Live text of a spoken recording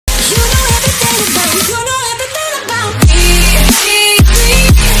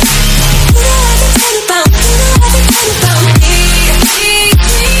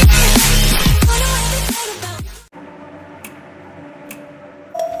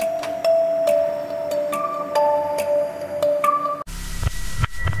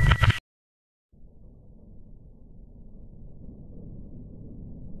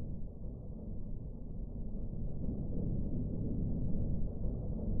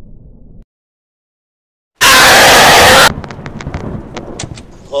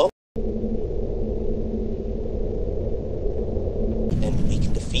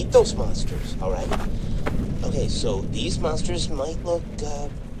those monsters, all right? Okay, so these monsters might look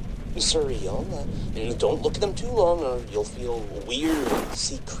surreal. Don't look at them too long or you'll feel weird and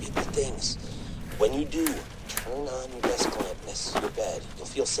see creepy things. When you do, turn on your desk lamp next to your bed. You'll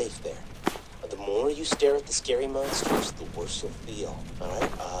feel safe there. The more you stare at the scary monsters, the worse you'll feel, all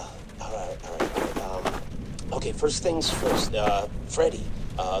right? Okay, first things first. Freddy,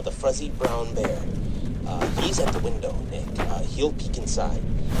 the fuzzy brown bear. He's at the window, Nick. He'll peek inside.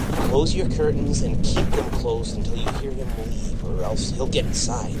 Close your curtains and keep them closed until you hear him leave, or else he'll get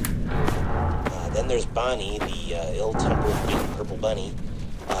inside. Then there's Bonnie, the ill-tempered big purple bunny.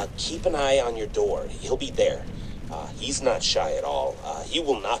 Keep an eye on your door. He'll be there. He's not shy at all. He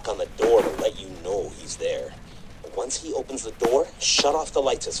will knock on the door to let you know he's there. Once he opens the door, shut off the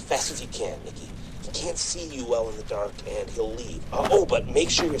lights as fast as you can, Nicky. He can't see you well in the dark, and he'll leave. But make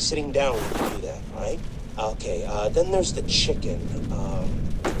sure you're sitting down when you do that, all right? Okay, then there's the chicken.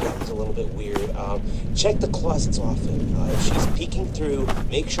 That was a little bit weird. Check the closets often. If she's peeking through,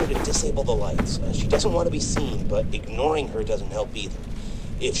 make sure to disable the lights. She doesn't want to be seen, but ignoring her doesn't help either.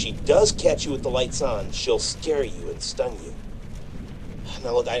 If she does catch you with the lights on, she'll scare you and stun you.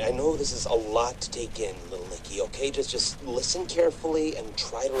 Now look, I know this is a lot to take in, little Nicky, okay? Just listen carefully and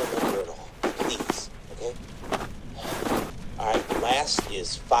try to remember it all. Please, okay? Alright, last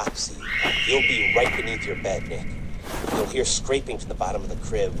is Foxy. He'll be right beneath your bed, Nick. You'll hear scraping from the bottom of the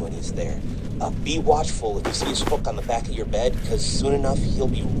crib when he's there. Be watchful if you see his hook on the back of your bed, because soon enough he'll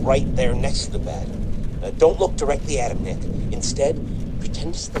be right there next to the bed. Don't look directly at him, Nick. Instead,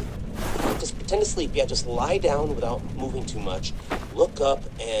 pretend to sleep. Just pretend to sleep. Yeah, just lie down without moving too much. Look up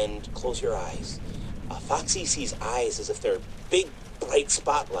and close your eyes. Foxy sees eyes as if they're big, bright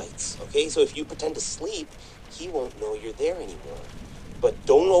spotlights, okay? So if you pretend to sleep, he won't know you're there anymore. But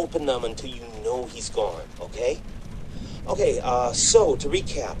don't open them until you know he's gone, okay? Okay, so to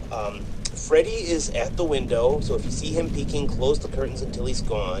recap, Freddy is at the window, so if you see him peeking, close the curtains until he's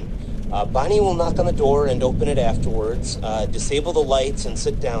gone. Bonnie will knock on the door and open it afterwards. Disable the lights and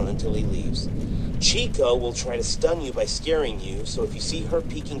sit down until he leaves. Chica will try to stun you by scaring you, so if you see her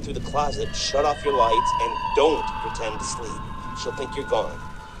peeking through the closet, shut off your lights and don't pretend to sleep. She'll think you're gone.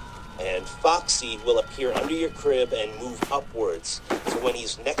 And Foxy will appear under your crib and move upwards, so when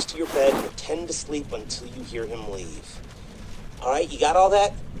he's next to your bed, pretend to sleep until you hear him leave. All right, you got all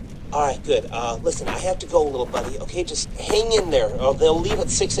that? All right, good. Listen, I have to go, little buddy, okay? Just hang in there. They'll leave at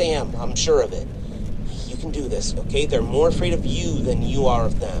 6 a.m., I'm sure of it. You can do this, okay? They're more afraid of you than you are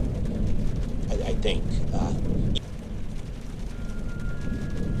of them. I think.